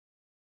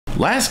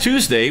Last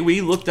Tuesday,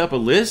 we looked up a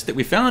list that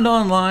we found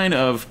online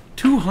of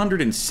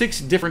 206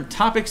 different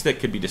topics that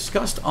could be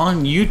discussed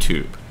on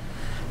YouTube.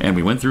 And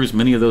we went through as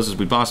many of those as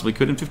we possibly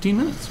could in 15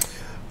 minutes.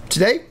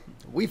 Today,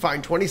 we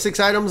find 26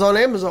 items on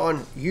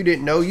Amazon you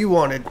didn't know you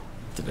wanted.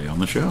 Today on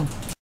the show.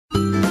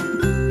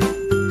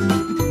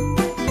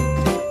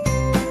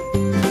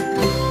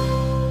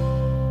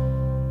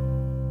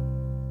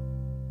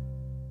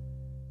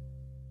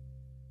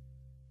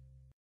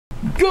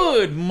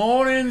 Good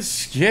morning,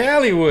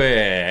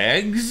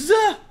 scallywags.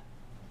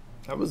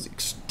 That was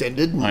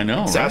extended and I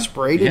know,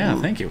 exasperated. Right? Yeah,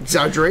 thank you.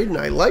 Exaggerated, and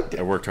I liked it.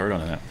 I worked hard on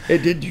that.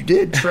 It did. You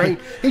did.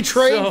 He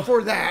trained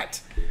for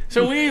that.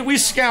 So we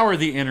scour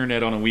the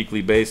internet on a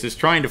weekly basis,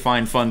 trying to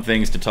find fun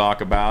things to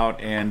talk about,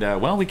 and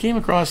well, we came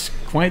across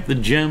quite the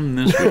gem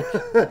this week.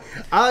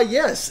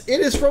 Yes,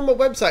 it is from a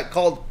website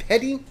called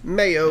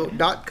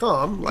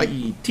pettymayo.com. Like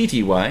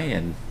TTY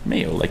and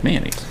mayo, like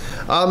mayonnaise.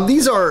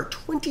 These are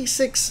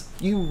 26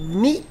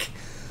 unique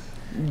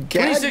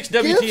 26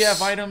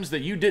 WTF items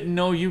that you didn't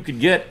know you could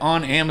get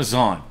on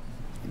Amazon.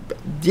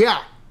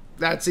 Yeah,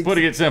 that's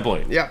putting it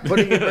simply. Yeah,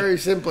 putting it very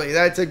simply.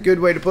 That's a good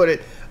way to put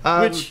it.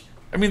 Which,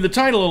 I mean, the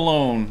title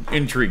alone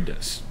intrigued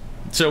us,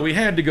 so we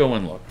had to go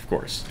and look, of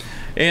course.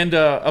 And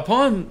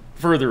upon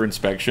further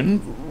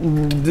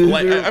inspection,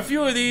 like a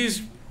few of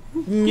these,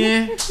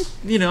 yeah,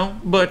 you know,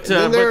 but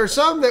then there are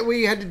some that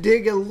we had to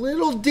dig a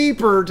little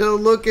deeper to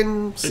look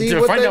and see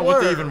to what find they out were.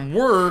 what they even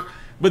were.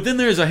 But then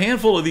there's a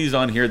handful of these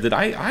on here that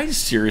I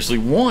seriously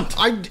want.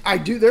 I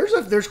do.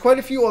 There's quite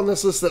a few on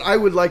this list that I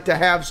would like to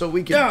have so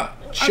we can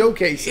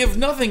showcase. If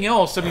nothing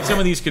else, I mean, some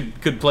of these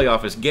could play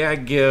off as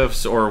gag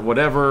gifts or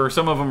whatever.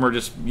 Some of them are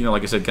just, you know,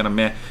 like I said, kind of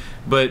meh.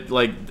 But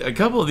like a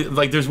couple of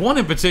like there's one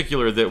in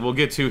particular that we'll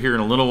get to here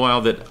in a little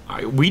while that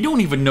we don't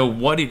even know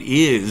what it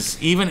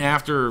is. Even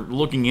after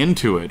looking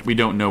into it, we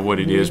don't know what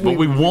it is, but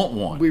we want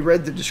one. We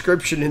read the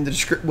description in the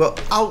description. Well,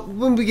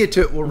 when we get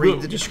to it, we'll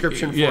read the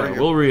description for you. Yeah,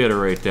 we'll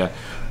reiterate that.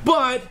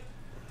 But,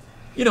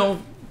 you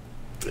know,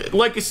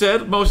 like I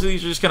said, most of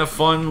these are just kind of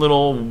fun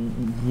little...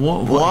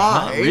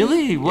 Why?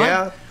 Really? What?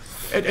 Yeah.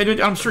 And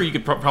I'm sure you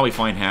could probably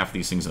find half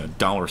these things in a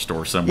dollar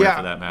store somewhere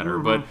for that matter.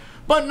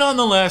 But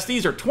nonetheless,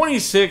 these are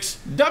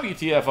 26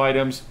 WTF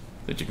items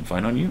that you can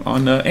find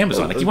on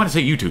Amazon. I keep wanting to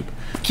say YouTube.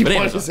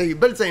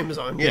 But it's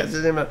Amazon. Yes,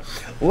 it's Amazon.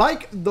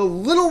 Like the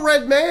Little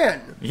Red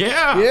Man.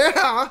 Yeah.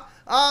 Yeah.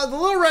 The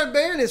Little Red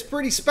Man is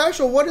pretty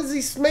special. What does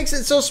he makes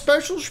it so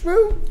special,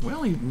 Shmoo?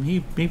 Well,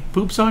 he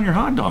poops on your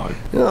hot dog.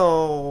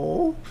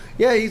 Oh,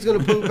 yeah, he's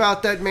gonna poop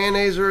out that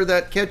mayonnaise or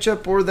that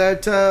ketchup or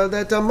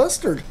that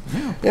mustard.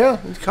 Yeah, yeah,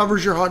 it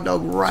covers your hot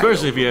dog right.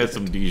 Especially if you had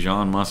some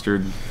Dijon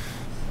mustard.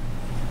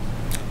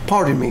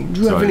 Pardon me.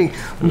 Do you have any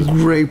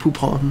gray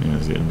poupon? Yeah,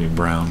 it's gonna be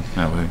brown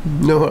that way.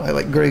 No, I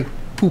like gray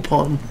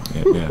poupon.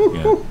 Yeah.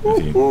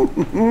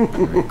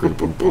 Gray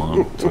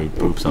poupon, so he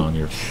poops on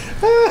your.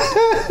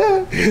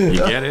 You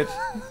get it?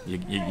 You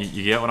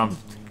get what I'm?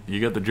 You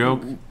get the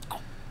joke?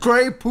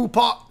 Gray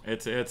poupon.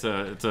 It's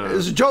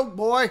a joke,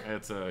 boy.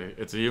 It's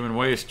a human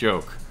waste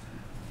joke.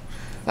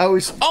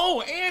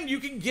 Oh, and you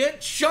can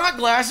get shot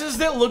glasses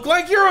that look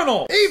like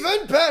urinal.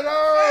 Even better.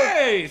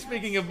 Hey,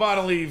 speaking of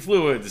bodily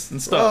fluids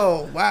and stuff.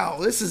 Oh wow,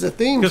 this is a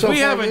theme. Because we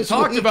haven't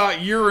talked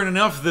about urine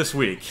enough this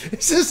week.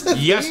 This is a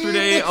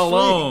yesterday theme this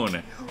alone.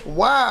 Week.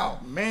 Wow,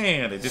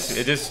 man, it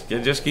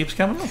just keeps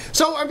coming up.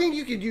 So I mean,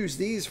 you could use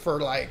these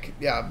for like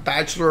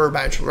bachelor or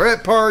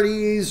bachelorette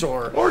parties,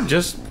 or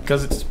just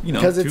because it's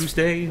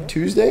Tuesday.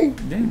 Tuesday.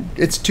 Yeah.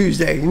 It's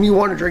Tuesday, and you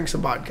want to drink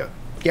some vodka.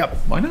 Yep.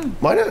 Why not?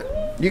 Why not?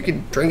 You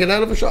can drink it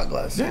out of a shot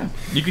glass. Yeah.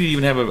 You could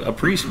even have a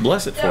priest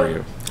bless it for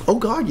you. Oh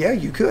God, yeah,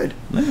 you could.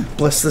 Yeah.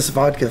 Bless this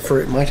vodka,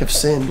 for it might have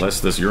sinned.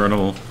 Bless this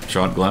urinal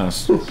shot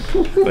glass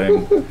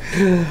thing.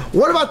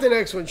 What about the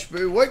next one,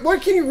 Shmoo?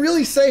 What can you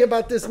really say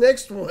about this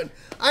next one?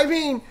 I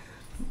mean,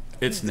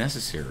 it's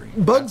necessary.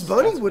 Bugs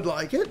Bunny would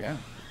like it. Yeah.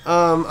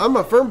 I'm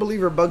a firm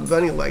believer Bugs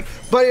Bunny like.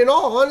 But in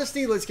all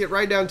honesty, let's get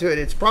right down to it.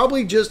 It's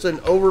probably just an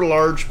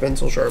overlarge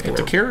pencil sharpener.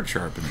 It's a carrot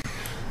sharpener.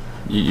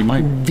 You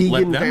might vegan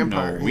let them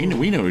vampire. know.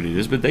 We know what it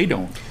is, but they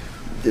don't.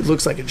 It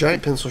looks like a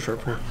giant pencil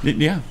sharpener.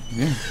 Yeah.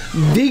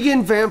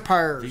 Vegan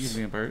vampires.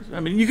 Vegan vampires. I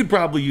mean, you could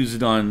probably use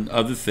it on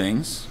other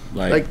things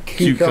like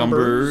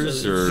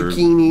cucumbers or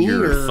zucchini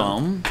your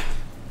thumb.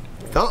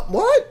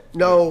 What?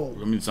 No.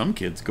 I mean, some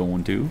kids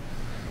going to.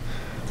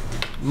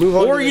 Move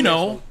on. Or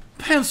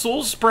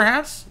pencils,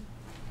 perhaps.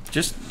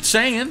 Just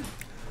saying.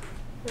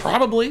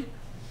 Probably.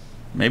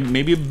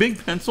 Maybe a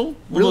big pencil.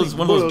 One of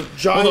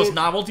those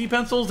novelty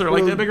pencils that are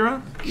like that big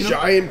around.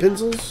 Giant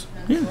pencils.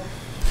 Yeah.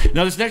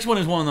 Now this next one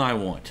is one that I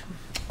want.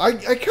 I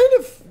kind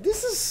of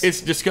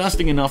It's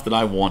disgusting enough that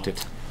I want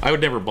it. I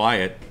would never buy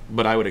it,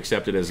 but I would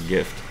accept it as a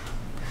gift.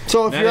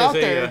 So if you're out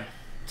there,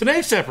 it's an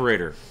egg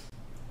separator.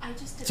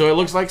 So it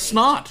looks like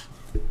snot.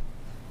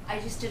 I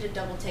just did a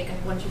double take. I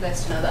want you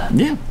guys to know that.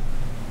 Yeah.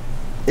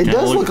 It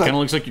does look kind of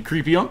looks like your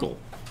creepy uncle.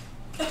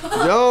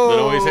 No. That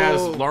always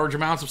has large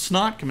amounts of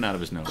snot coming out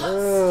of his nose.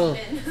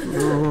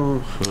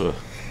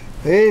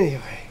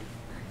 Anyway.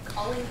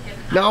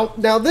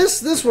 Now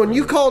this one,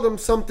 you called him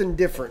something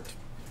different.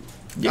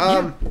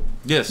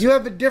 Yes. You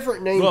have a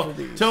different name Well, for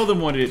these. tell them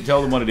what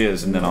it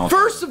is, and then I'll.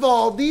 First of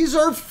all, these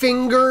are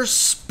finger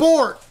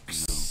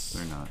sporks. No,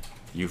 they're not.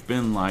 You've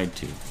been lied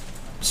to.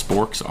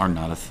 Sporks are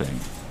not a thing.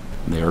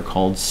 They are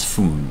called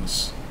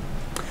spoons.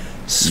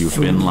 You've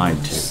been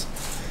lied to.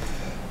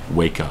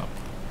 Wake up.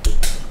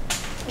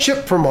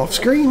 Chip from off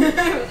screen. I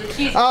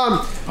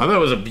thought it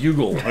was a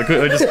bugle. I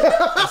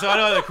saw it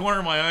out of the corner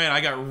of my eye, and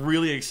I got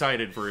really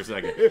excited for a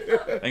second.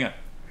 Hang on.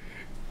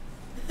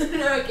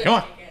 Come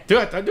on. Do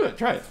it. Do it.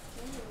 Try it.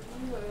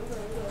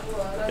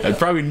 It's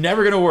probably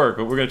never going to work,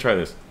 but we're going to try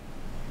this.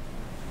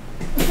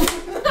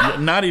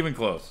 Not even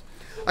close.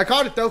 I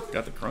caught it though.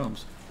 Got the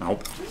crumbs.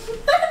 Nope.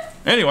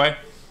 Anyway.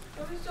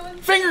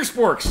 Finger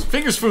sporks.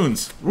 Finger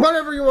spoons.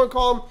 Whatever you want to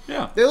call them.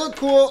 Yeah. They look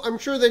cool. I'm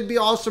sure they'd be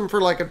awesome for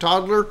like a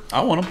toddler.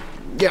 I want them.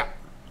 Yeah.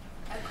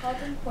 I called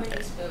them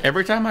pointy spoons.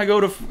 Every time I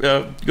go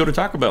to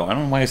Taco Bell, I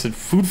don't know why I said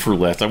food for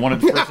less. I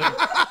wanted for a second.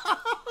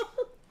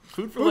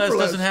 Food for less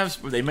doesn't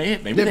have. They may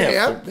have. Maybe they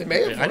have. They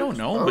may have. I don't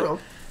know.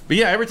 But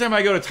yeah, every time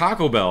I go to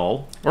Taco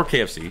Bell or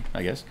KFC,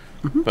 I guess.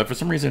 But for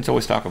some reason, it's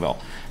always Taco Bell.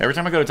 Every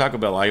time I go to Taco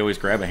Bell, I always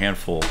grab a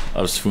handful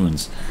of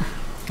spoons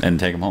and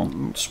take them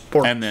home.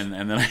 Sporks. And then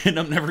I end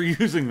up never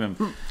using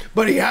them.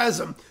 But he has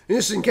them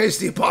just in case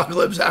the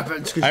apocalypse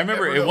happens. I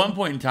remember at one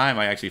point in time,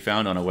 I actually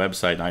found on a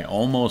website, and I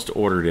almost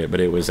ordered it, but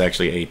it was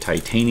actually a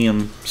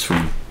titanium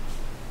spoon.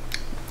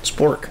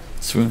 Spork.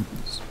 Spoon.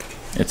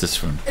 It's a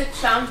spoon. It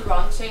sounds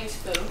wrong saying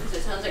spoon because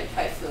it sounds like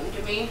typhoon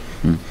to me.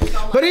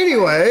 But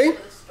anyway,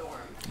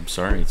 I'm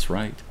sorry, it's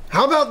right.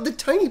 how about the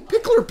tiny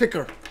pickler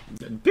picker?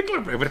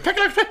 Pickler,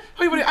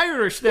 oh, you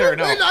Irish there?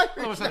 No.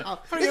 Pickles.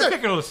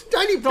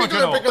 Tiny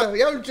pickler picker.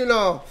 Don't you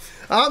know?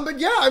 But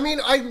yeah, I mean,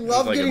 I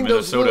love like getting a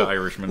those Minnesota little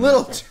Irishman.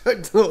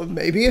 little.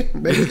 Maybe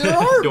there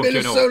are Don't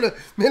you know?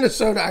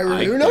 Minnesota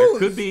Irish. Who There knows?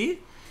 could be.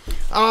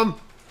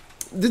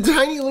 The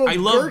tiny little I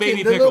love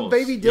baby the pickles. little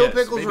baby dill Yes,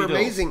 pickles baby are dills.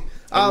 amazing.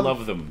 I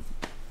love them.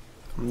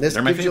 This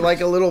They're my gives you like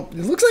a little. It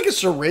looks like a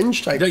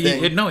syringe type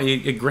thing.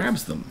 It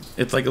grabs them.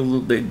 It's like a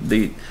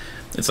little.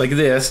 It's like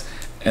this,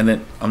 and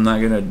then I'm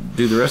not gonna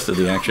do the rest of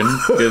the action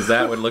because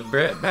that would look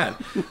bad.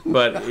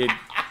 But it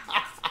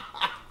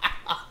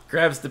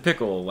grabs the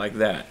pickle like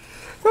that.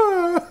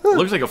 It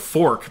looks like a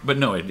fork, but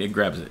no, it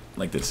grabs it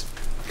like this.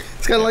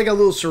 It's got like a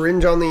little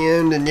syringe on the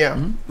end, and yeah.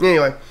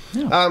 Anyway,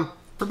 Yeah.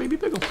 For baby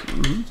pickles.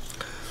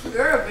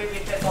 You're a baby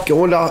pickle.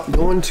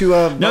 going to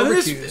Now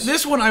barbecues.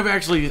 this one I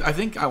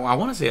think I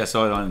want to say I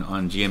saw it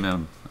on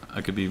GMM.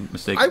 I could be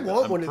mistaken. I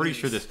want one I'm of pretty these.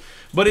 sure this.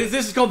 But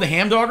this is called the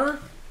Ham Dogger.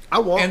 I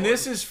want. And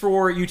this is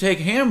for you take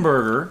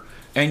hamburger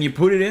and you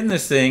put it in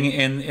this thing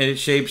and it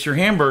shapes your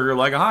hamburger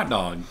like a hot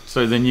dog.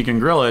 So then you can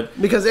grill it.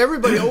 because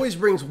everybody always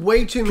brings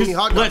way too many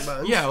hot dog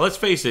buns. Yeah, let's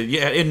face it.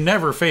 Yeah, it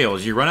never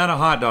fails. You run out of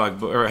hot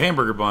dog or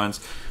hamburger buns,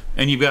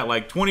 and you've got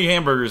like 20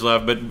 hamburgers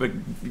left.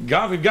 But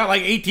God, we've got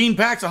like 18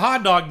 packs of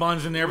hot dog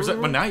buns in there.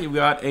 But now you've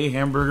got a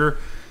hamburger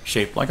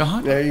shaped like a hot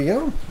dog. There you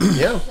go.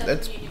 Yeah,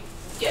 that's. You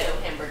ghetto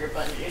hamburger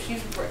bun. Just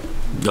use bread.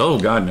 Oh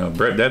God, no,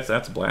 Brett,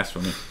 that's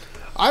blasphemy.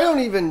 I don't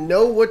even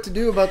know what to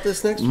do about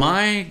this next one.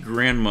 My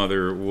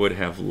grandmother would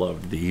have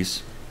loved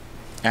these.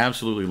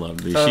 Absolutely loved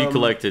these. She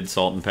collected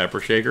salt and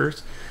pepper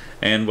shakers.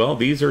 And, well,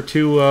 these are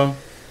two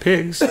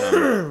pigs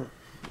Yeah,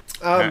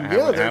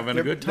 having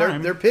a good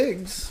time. They're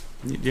pigs.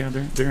 Yeah,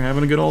 they're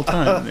having a a good old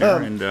time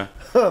there. And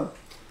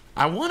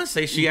I want to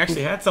say she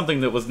actually had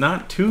something that was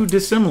not too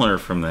dissimilar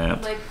from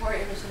that. Like poor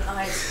innocent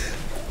eyes.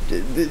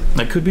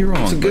 I could be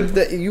wrong. It's a but- good.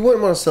 That you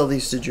wouldn't want to sell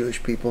these to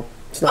Jewish people.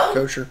 It's not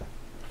kosher.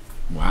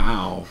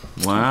 Wow.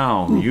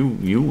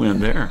 You went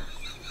there.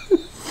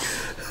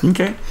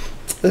 Okay.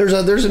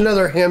 There's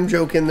another ham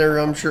joke in there,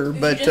 I'm sure, You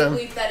but just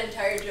leave that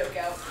entire joke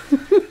out.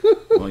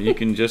 Well, you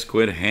can just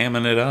quit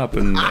hamming it up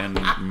and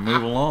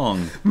move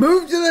along.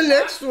 move to the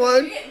next You're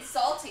one. getting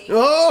salty.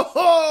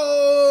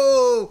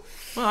 Oh,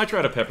 Well, I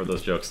try to pepper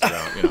those jokes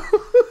throughout, you know.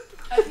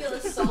 I feel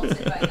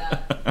assaulted by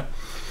that.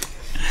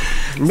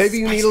 maybe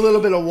you need a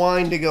little bit of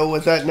wine to go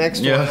with that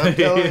next one. I'm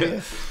telling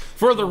you.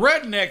 For the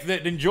redneck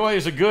that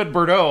enjoys a good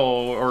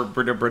Bordeaux or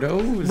Bordeaux,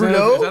 is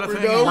Bordeaux? that a thing?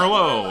 Bordeaux?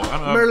 Merlot. I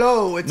don't know.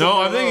 Merlot. It's No,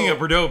 a I'm thinking Merlot. of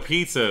Bordeaux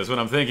pizza is what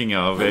I'm thinking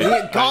of.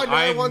 God, no,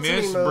 I I want some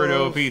miss Mimos.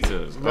 Bordeaux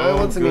pizzas. No, I Oh,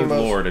 want some good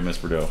Mimos. Lord, I miss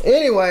Bordeaux.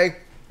 Anyway,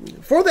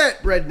 for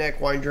that redneck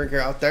wine drinker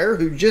out there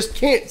who just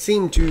can't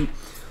seem to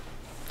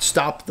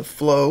stop the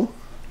flow,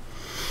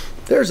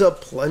 there's a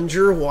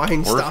plunger wine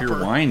Or stopper. if your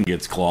wine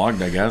gets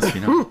clogged, I guess,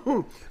 you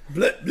know.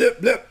 Blip,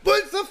 blip, blip.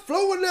 What's the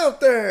flowing out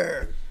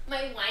there?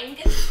 My wine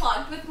gets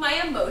clogged with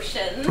my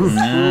emotions.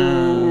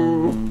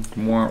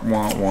 Wah,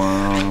 wah,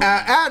 wah.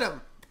 Adam,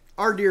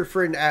 our dear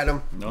friend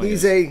Adam, Oh,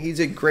 he's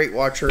a great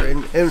watcher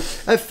and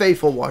a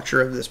faithful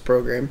watcher of this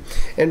program,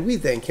 and we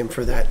thank him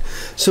for that.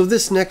 So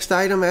this next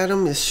item,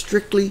 Adam, is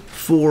strictly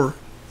for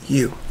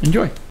you.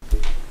 Enjoy.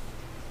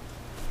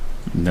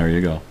 There you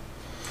go.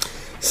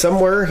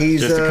 Somewhere he's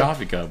Just a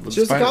coffee cup. With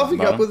just a spider coffee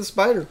cup bottom. with a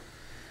spider.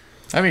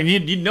 I mean,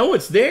 you know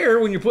it's there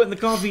when you're putting the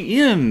coffee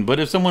in, but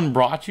if someone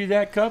brought you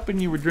that cup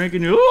and you were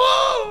drinking,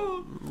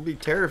 oh! It'd be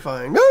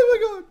terrifying. Oh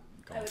my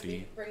god. I would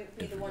be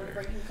the one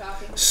bringing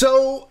coffee.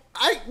 So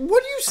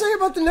what do you say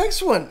about the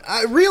next one?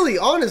 Really,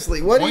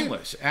 honestly, what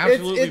Pointless.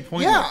 Absolutely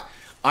pointless. Yeah.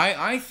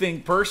 I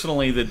think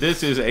personally that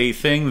this is a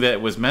thing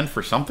that was meant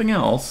for something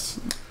else,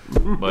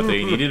 but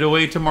they needed a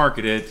way to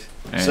market it,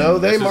 and So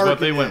they this is what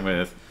marketed they went it.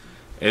 with.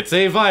 It's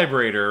a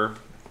vibrator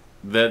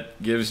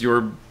that gives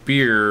your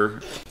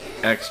beer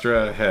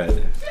extra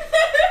head.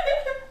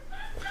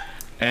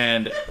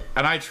 And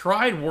I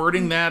tried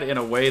wording that in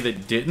a way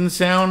that didn't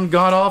sound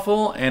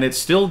god-awful, and it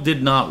still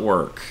did not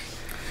work.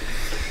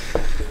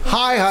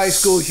 High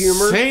school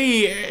humor.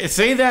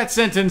 Say that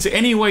sentence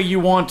any way you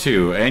want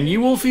to, and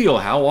you will feel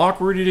how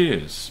awkward it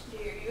is.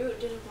 You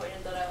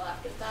disappointed that I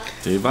laughed at that.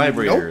 It's a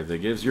vibrator Nope. that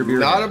gives your beer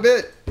Not head. a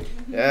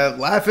bit.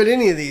 Laugh at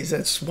any of these.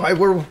 That's why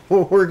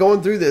we're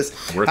going through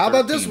this. We're How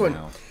about this 13 one?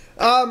 now.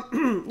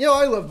 You know,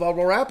 I love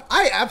bubble wrap.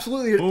 I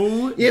absolutely.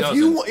 Who If doesn't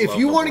you love want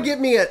to bubble get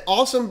me an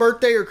awesome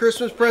birthday or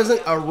Christmas present,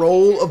 a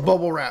roll of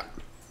bubble wrap.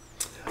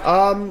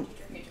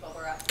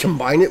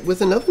 Combine it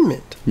with an oven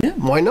mitt. Yeah.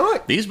 Why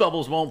not? These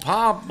bubbles won't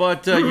pop,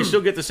 but you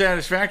still get the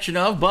satisfaction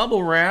of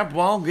bubble wrap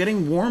while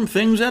getting warm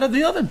things out of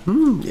the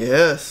oven.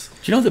 Yes.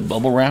 Do you know that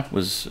bubble wrap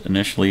was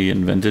initially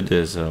invented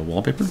as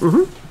wallpaper?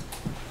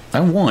 Mm-hmm. I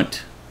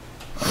want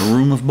a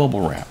room of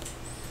bubble wrap.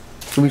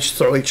 Can we just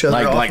throw each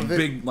other off Like of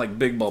it?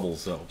 big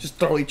bubbles, though. Just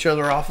throw each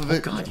other off of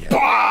it. God, yeah.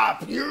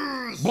 Bop!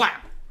 Yes!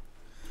 Blap!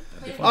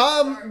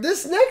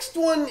 This next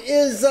one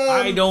is.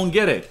 I don't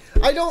get it.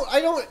 I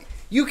don't.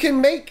 You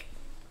can make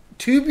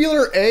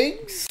tubular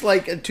eggs,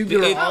 like a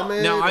tubular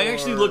omelet. Now, I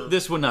actually looked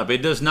this one up. It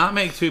does not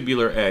make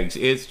tubular eggs.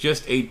 It's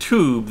just a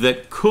tube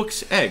that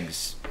cooks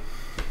eggs.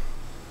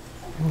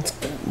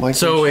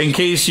 So, in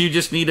case you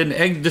just need an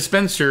egg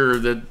dispenser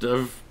that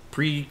of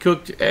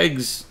pre-cooked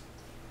eggs.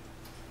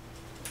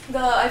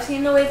 I've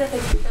seen the way that they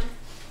cook them.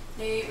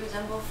 They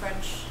resemble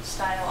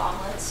French-style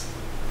omelets.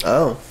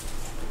 Oh.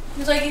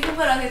 It's like you can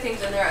put other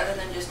things in there other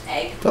than just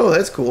egg. Oh,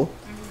 that's cool.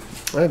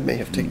 I may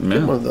have to get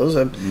Yeah. one of those.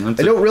 I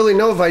don't really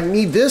know if I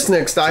need this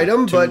next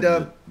item, but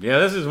Yeah,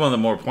 this is one of the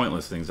more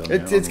pointless things on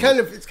there. it's kind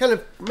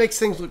of makes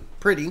things look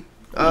pretty.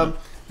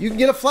 You can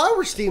get a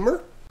flour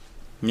steamer.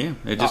 Yeah,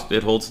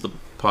 it holds the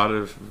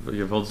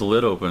it holds the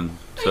lid open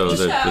so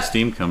Just that the that.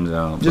 steam comes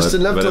out. Just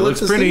enough but to it let looks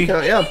the pretty. steam come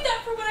out. I Yeah. need that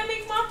for when I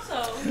make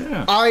matzo.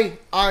 Yeah.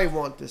 I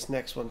want this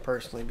next one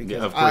personally because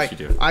Yeah, of course you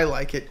do. I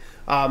like it.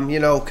 You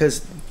know,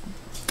 because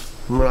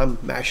when I'm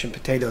mashing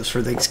potatoes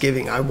for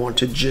Thanksgiving, I want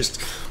to just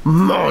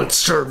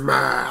monster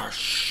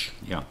mash.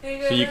 Yeah.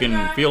 So you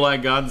can feel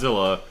like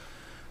Godzilla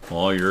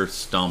while you're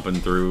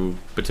stomping through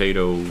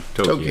potato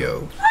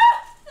Tokyo.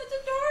 That's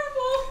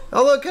adorable.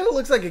 Although it kind of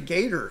looks like a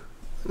gator.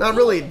 Not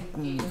really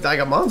like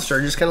a monster,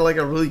 just kind of like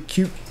a really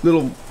cute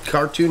little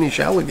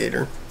cartoonish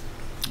alligator.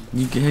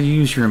 You gotta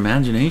use your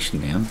imagination,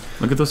 man.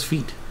 Look at those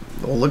feet.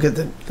 Well, look at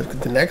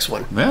the next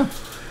one. Yeah.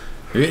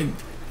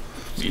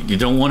 You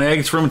don't want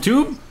eggs from a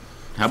tube?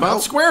 How about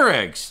Nope. square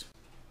eggs?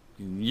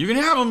 You can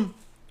have them.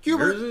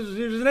 Cubert.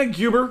 Here's an egg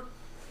cuber.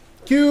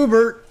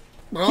 Cubert.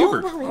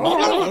 Cubert.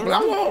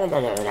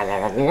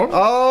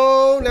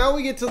 Oh, now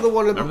we get to the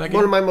one Remember that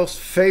of game? my most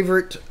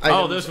favorite items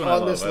Oh, this one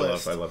on I this love.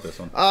 list. I love this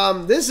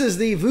one. This is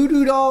the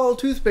Voodoo Doll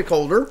toothpick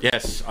holder.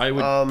 Yes, I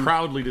would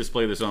proudly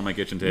display this on my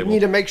kitchen You table. need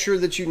to make sure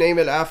that you name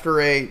it after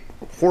a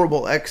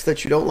horrible ex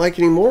that you don't like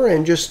anymore,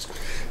 and just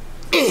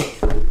I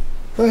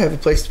have a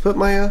place to put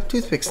my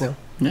toothpicks now.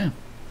 Yeah.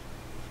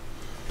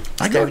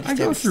 I go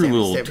Stabby, through stabby,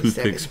 little stabby,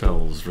 toothpick stabby.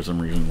 spells for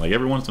some reason. Like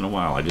every once in a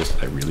while,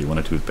 I really want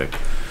a toothpick.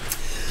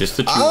 Just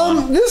to chew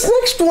on. This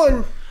next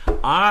one,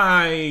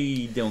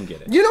 I don't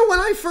get it. you know, when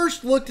I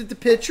first looked at the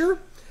picture,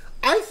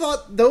 I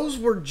thought those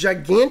were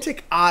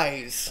gigantic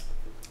eyes.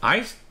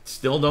 I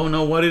still don't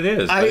know what it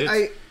is.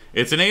 But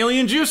it's an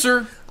alien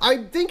juicer.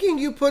 I'm thinking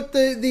you put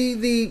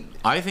the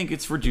I think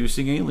it's for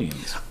juicing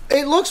aliens.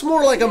 it looks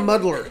more like a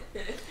muddler.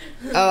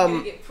 You're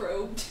gonna get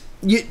probed.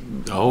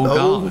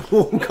 Oh, God.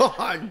 Oh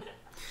God.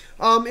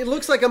 It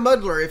looks like a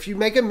muddler. If you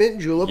make a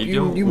mint julep, You you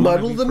don't wanna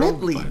muddle be the mint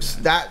probed by leaves.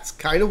 that. That's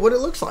kind of what it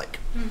looks like.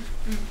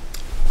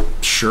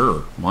 Sure,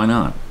 why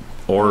not?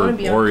 Or wanna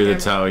be on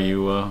that's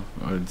camera.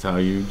 how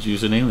you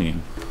juice an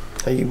alien.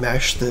 How you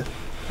mash the.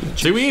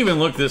 See, we even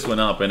looked this one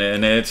up, and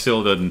it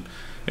still doesn't.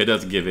 It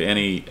doesn't give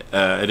any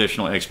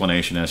additional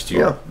explanation as to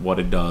Yeah. what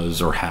it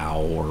does or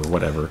how or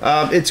whatever.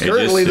 It's It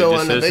currently just- though it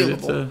just says that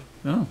unavailable. it's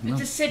no.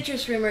 It's a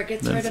citrus reamer. It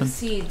gets rid That's of a-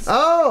 seeds.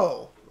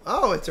 Oh,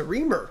 it's a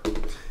reamer.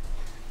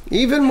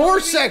 Even more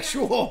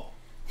sexual.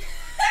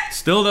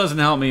 Still doesn't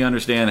help me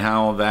understand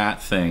how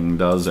that thing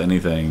does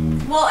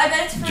anything Well, I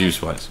bet it's for,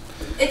 juice-wise.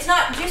 It's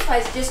not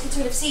juice-wise. It just gets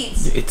rid of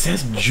seeds. It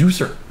says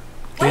juicer.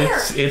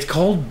 Where? It's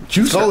called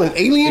juicer. It's called an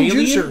alien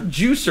juicer.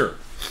 Juicer.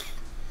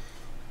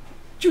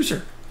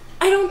 Juicer.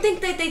 I don't think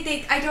that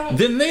they I don't.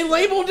 Then they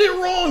labeled it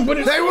wrong, but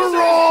They were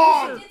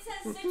wrong. It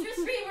says citrus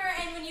reamer,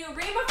 and when you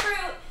ream a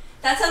fruit,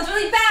 that sounds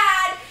really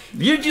bad.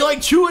 You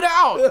like chew it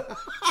out.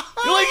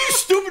 You're like, you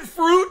stupid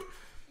fruit.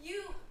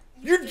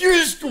 You're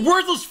just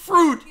worthless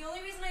fruit. The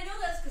only reason I know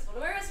that is because one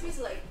of my recipes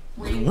is like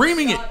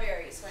Reaming it.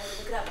 strawberries. So I had to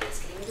look it up. It's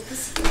getting rid of the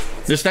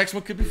seeds. This next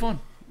one could be fun.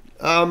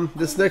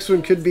 This next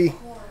one could be.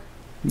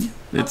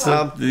 It's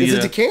Is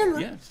it Decanter?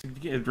 Yeah,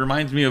 it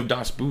reminds me of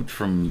Das Boot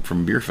from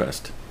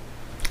Beerfest.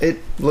 It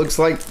looks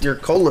like your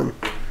colon.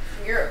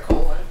 You're a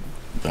colon.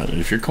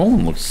 If your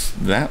colon looks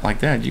like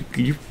that,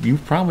 you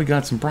probably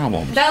got some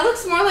problems. That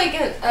looks more like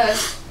a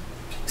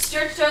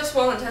stretched out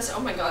swollen intestine.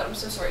 Oh my god, I'm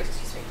so sorry.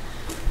 Excuse me.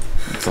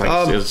 It's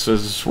like it's a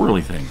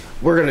swirly thing.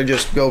 We're gonna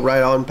just go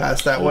right on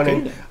past that one,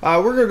 and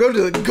we're gonna go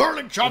to the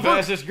garlic chopper.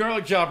 That's this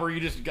garlic chopper. You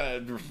just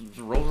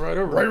roll right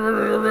over.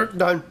 Right.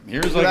 Done.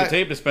 Here's like a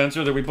tape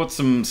dispenser that we put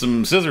some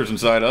scissors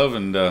inside of,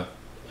 and there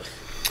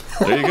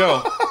you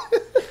go.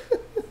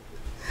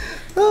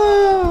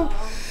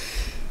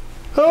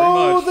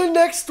 The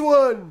next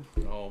one.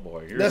 Oh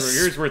boy,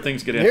 here's where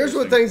things get interesting. Here's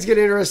where things get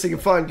interesting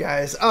and fun,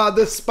 guys.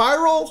 The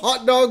spiral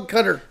hot dog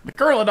cutter. The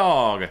curl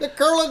dog. The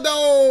curl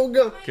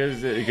dog.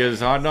 Because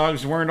hot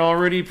dogs weren't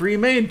already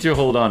pre-made to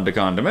hold on to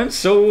condiments,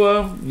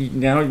 so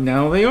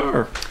now they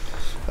are.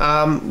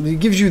 It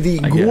gives you the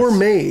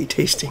gourmet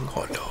tasting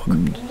hot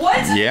dog.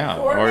 What? Yeah.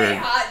 Gourmet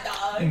hot dog.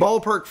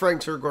 Ballpark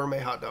Franks are gourmet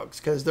hot dogs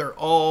because they're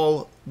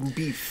all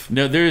beef.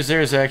 No, there's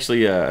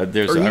actually I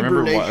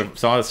remember I Nation.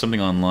 saw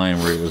something online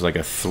where it was like a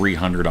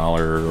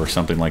 $300 or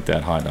something like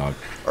that hot dog.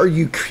 Are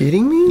you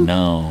kidding me?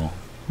 No.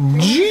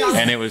 Jeez.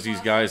 And it was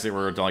these guys that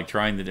were like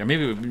trying to.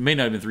 Maybe it may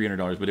not have been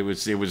 $300, but it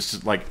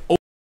was like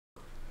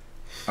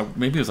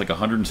maybe it was like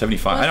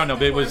 175. I don't know,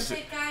 but it was.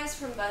 Guys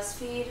from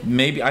BuzzFeed.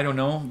 Maybe I don't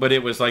know, but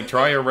it was like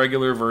try a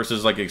regular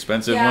versus like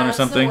expensive one or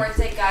something. Yeah,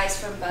 the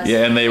guys from BuzzFeed.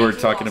 Yeah, and they were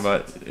talking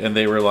about, and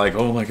they were like,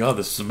 "Oh my god,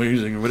 this is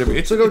amazing," or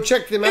whatever. So go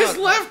check them out. It's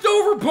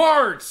leftover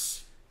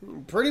parts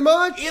Pretty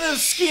much. in a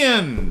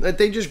skin. That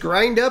they just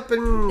grind up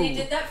and. They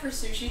did that for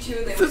sushi too.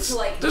 They went to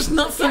like. There's the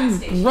gas nothing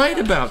station, right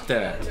got about sushi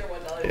that. for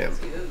 $1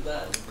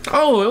 Yeah.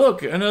 Oh,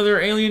 look, another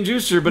alien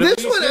juicer, but at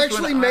This least one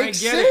actually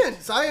makes I get it.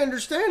 sense. I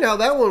understand how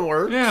that one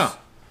works. Yeah,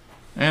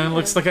 and it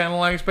looks like kind of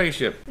like a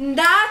spaceship.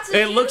 That's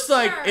a It looks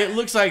like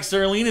juicer.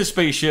 Serlina's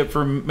spaceship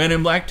from Men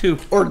in Black 2.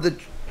 Or the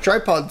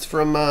tripods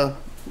from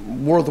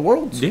War of the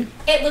Worlds. Yeah,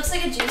 It looks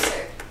like a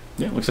juicer.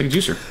 yeah, it looks like a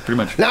juicer, pretty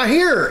much. Now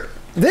here,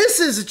 this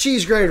is a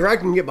cheese grater I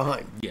can get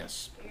behind.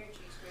 Yes. You're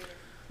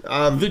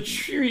a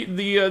cheese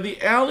grater.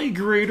 The alley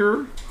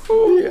grater.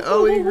 The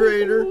alley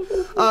grater.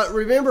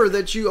 Remember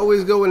that you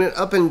always go in an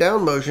up and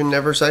down motion,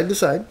 never side to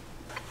side.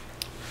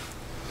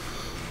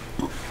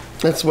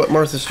 That's what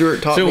Martha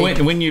Stewart taught So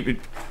me. when you,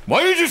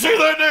 why did you say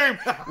that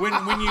name?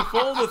 When you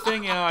fold the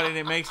thing out and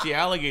it makes the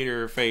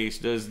alligator face,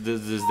 does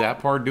that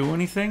part do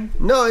anything?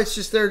 No, it's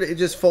just there. It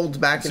just folds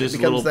back and it Just a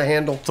becomes the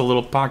handle. It's a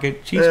little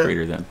pocket cheese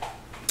grater then.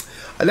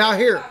 Now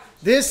here,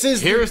 Here's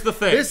the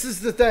thing. This is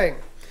the thing.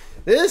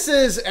 This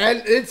is,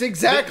 and it's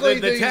exactly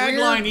The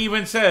tagline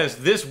even says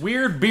this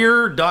weird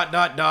beer ...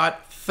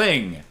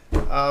 thing.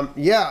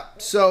 Yeah.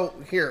 So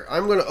here,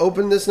 I'm going to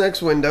open this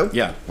next window.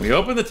 Yeah, we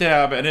open the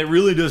tab and it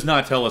really does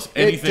not tell us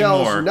anything It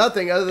tells more.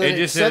 nothing other than It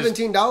it's just says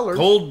 $17.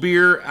 Cold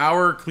beer,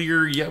 hour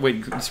clear. Yeah,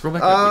 wait, scroll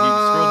back up.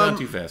 You scroll down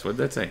too fast. What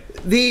did that say?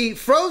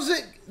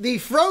 The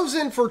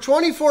frozen for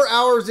 24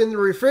 hours in the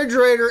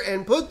refrigerator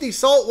and put the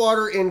salt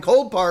water in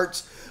cold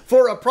parts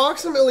for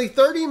approximately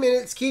 30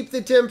 minutes. Keep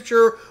the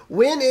temperature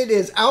when it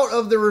is out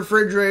of the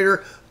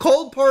refrigerator.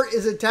 Cold part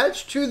is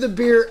attached to the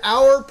beer.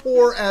 Hour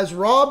pour as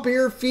raw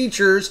beer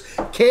features.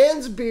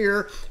 Cans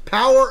beer.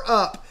 Power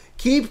up.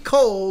 Keep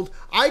cold.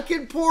 I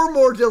can pour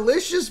more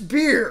delicious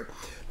beer.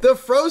 The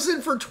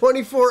frozen for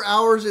 24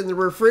 hours in the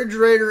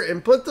refrigerator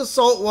and put the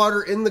salt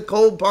water in the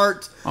cold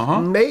parts.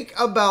 Make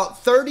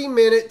about 30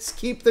 minutes.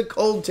 Keep the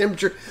cold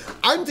temperature.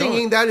 I'm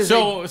thinking that is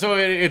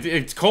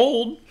it's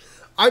cold.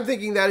 I'm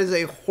thinking that is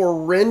a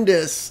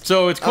horrendous.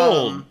 So it's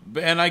cold,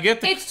 and I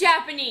get It's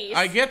Japanese.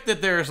 I get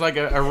that there's like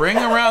a ring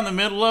around the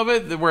middle of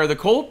it where the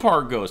cold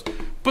part goes,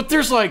 but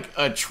there's like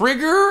a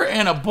trigger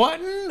and a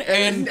button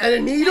and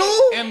a needle.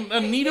 and a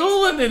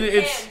needle, and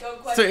it's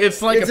don't question so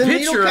it's like It's a a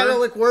needle picture. kind of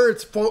like where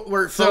it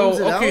foams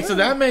it out. So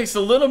that makes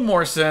a little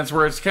more sense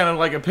where it's kind of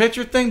like a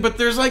picture thing, but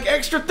there's like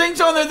extra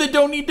things on there that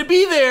don't need to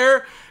be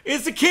there.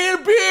 It's a can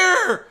of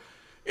beer.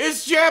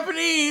 It's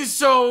Japanese,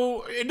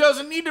 so it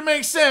doesn't need to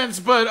make sense,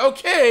 but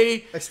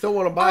okay. I still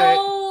want to buy it.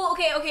 Oh,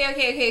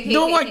 okay.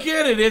 No, I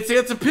get it.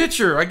 It's a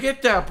picture. I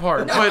get that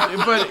part,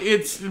 but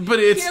it's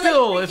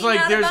still it's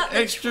like there's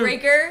extra.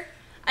 Trigger.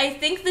 I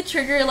think the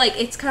trigger, like,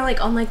 it's kind of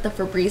like on like the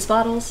Febreze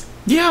bottles.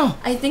 Yeah.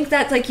 I think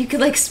that's like you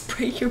could like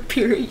spray your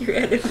beer at your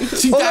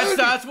enemies. See, Well,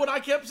 that's what I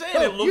kept saying.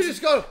 No, It looks, you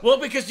just go- well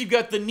because you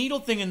got the needle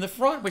thing in the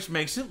front, which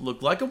makes it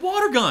look like a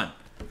water gun.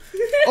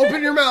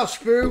 Open your mouth,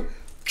 Spoo.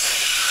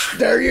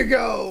 There you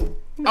go.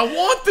 I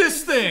want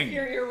this thing.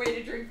 Your way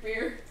to drink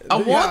beer. I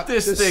want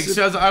this thing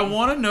because I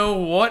want to know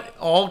what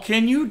all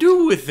can you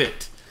do with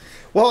it.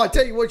 Well, I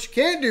tell you what you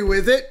can do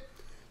with it.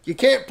 You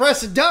can't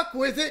press a duck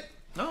with it,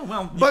 Oh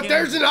well, you but can't-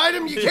 there's an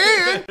item you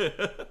can.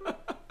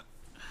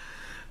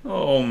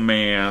 Oh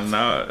man,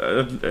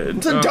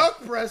 It's a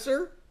duck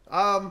presser.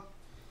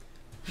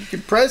 You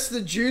can press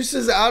the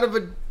juices out of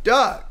a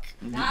duck.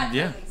 That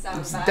Yeah.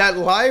 doesn't sound bad. That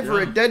live or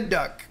a dead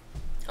duck?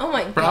 Oh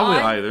my god. Probably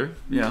either.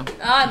 Yeah.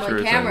 I'm sure on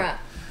it's camera.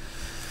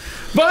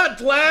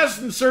 But last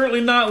and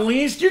certainly not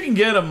least, you can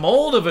get a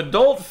mold of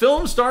adult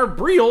film star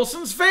Brie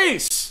Olson's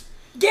face.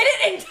 Get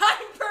it in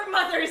time for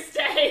Mother's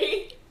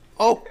Day.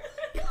 Oh.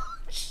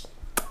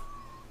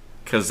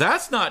 Because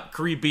that's not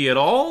creepy at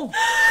all.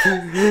 The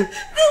link underneath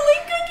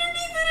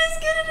it is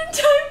get it in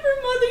time for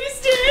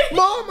Mother's Day.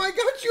 Mom, I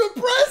got you a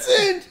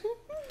present.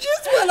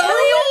 Just what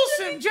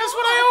Brie Olson, just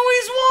what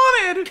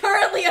I always wanted.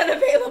 Currently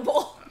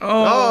unavailable.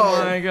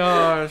 Oh my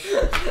gosh.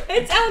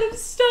 It's out of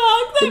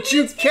stock. But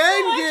you can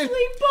get.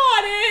 Actually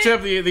bought it.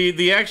 Except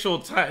the actual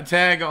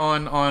tag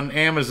on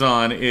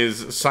Amazon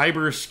is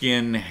Cyber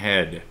Skin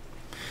Head.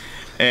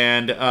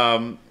 And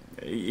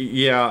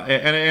yeah,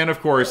 and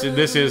of course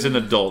this is an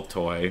adult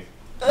toy.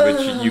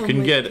 Which you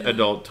can get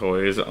adult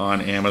toys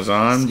on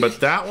Amazon, but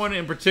that one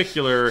in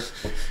particular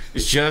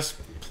is just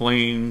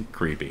plain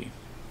creepy.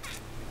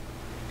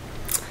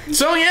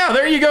 So yeah,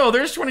 there you go.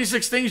 There's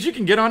 26 things you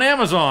can get on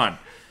Amazon.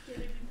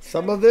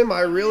 Some of them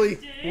I really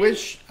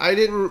wish I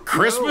didn't.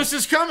 Christmas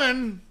is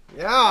coming.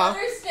 Yeah.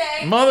 Mother's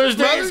Day. Mother's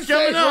Day is Mother's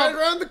coming Day's up. right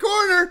around the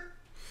corner.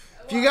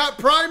 If you got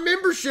Prime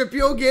membership,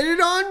 you'll get it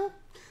on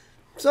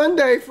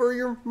Sunday for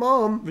your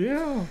mom.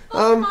 Yeah.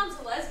 Well, my mom's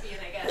a lesbian,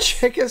 I guess.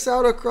 Check us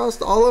out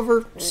across all of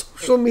our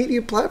social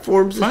media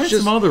platforms. Find It's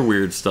just some other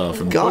weird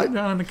stuff and got- put it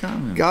down in the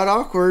comments. got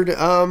awkward. The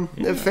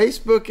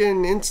Facebook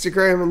and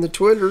Instagram and the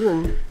Twitter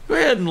and Go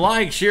ahead and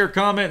like, share,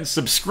 comment, and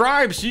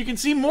subscribe so you can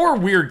see more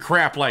weird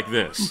crap like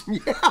this.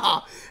 yeah.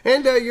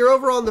 And you're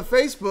over on the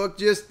Facebook,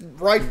 just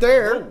right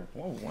there.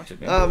 Whoa, watch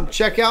it now.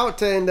 Check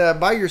out and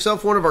buy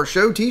yourself one of our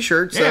show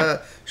T-shirts.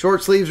 Yeah.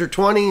 Short sleeves are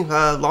 20,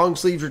 long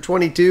sleeves are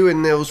 22,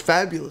 and those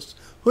fabulous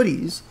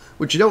hoodies,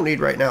 which you don't need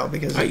right now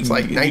because it's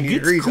like 90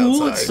 degrees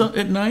cool outside.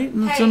 at night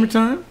in the Hey.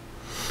 summertime.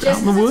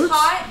 Just in the because woods. it's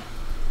hot,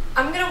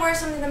 I'm gonna wear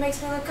something that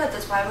makes me look good.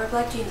 That's why I wear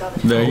black jeans all the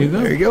time. There you go.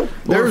 There you go. Or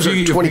There's if a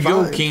you, if you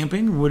 25. go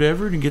camping or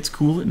whatever and it gets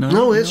cool at night.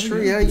 No, you it's know,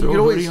 true. Yeah, you throw can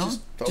a always hoodie on.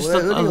 just throw Just that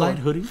a hoodie light on.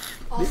 hoodie.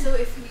 Also,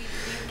 if you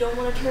don't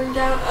want to turn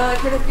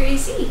up your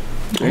AC,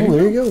 Oh,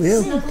 there you go.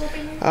 Yeah. snuggle up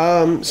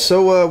in your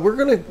So we're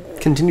gonna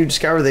continue to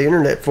scour the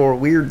internet for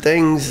weird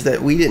things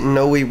that we didn't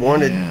know we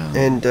wanted, Yeah.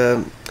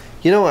 and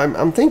you know,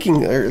 I'm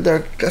thinking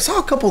I saw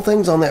a couple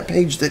things on that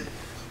page that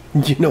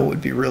you know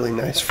would be really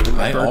nice for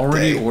my I birthday.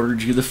 already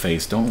ordered you the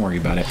face. Don't worry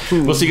about it.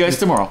 We'll see you guys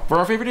tomorrow for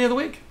our favorite day of the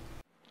week.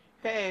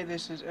 Hey,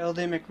 this is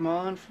LD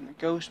McMullen from the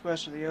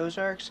Ghostbusters of the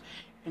Ozarks,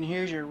 and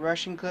here's your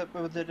Russian clip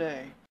of the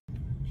day.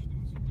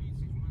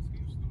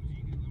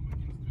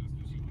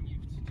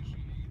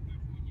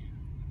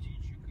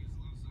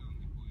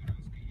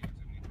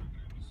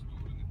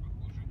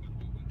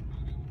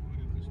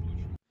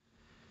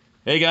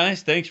 Hey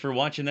guys, thanks for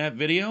watching that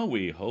video.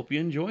 We hope you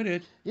enjoyed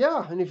it.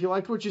 Yeah, and if you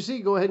liked what you see,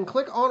 go ahead and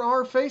click on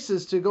our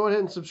faces to go ahead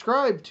and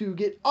subscribe to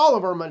get all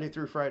of our Monday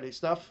through Friday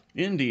stuff.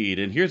 Indeed.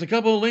 And here's a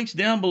couple of links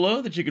down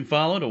below that you can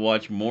follow to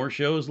watch more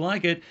shows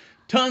like it.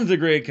 Tons of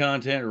great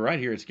content right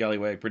here at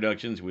Scallywag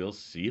Productions. We'll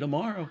see you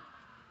tomorrow.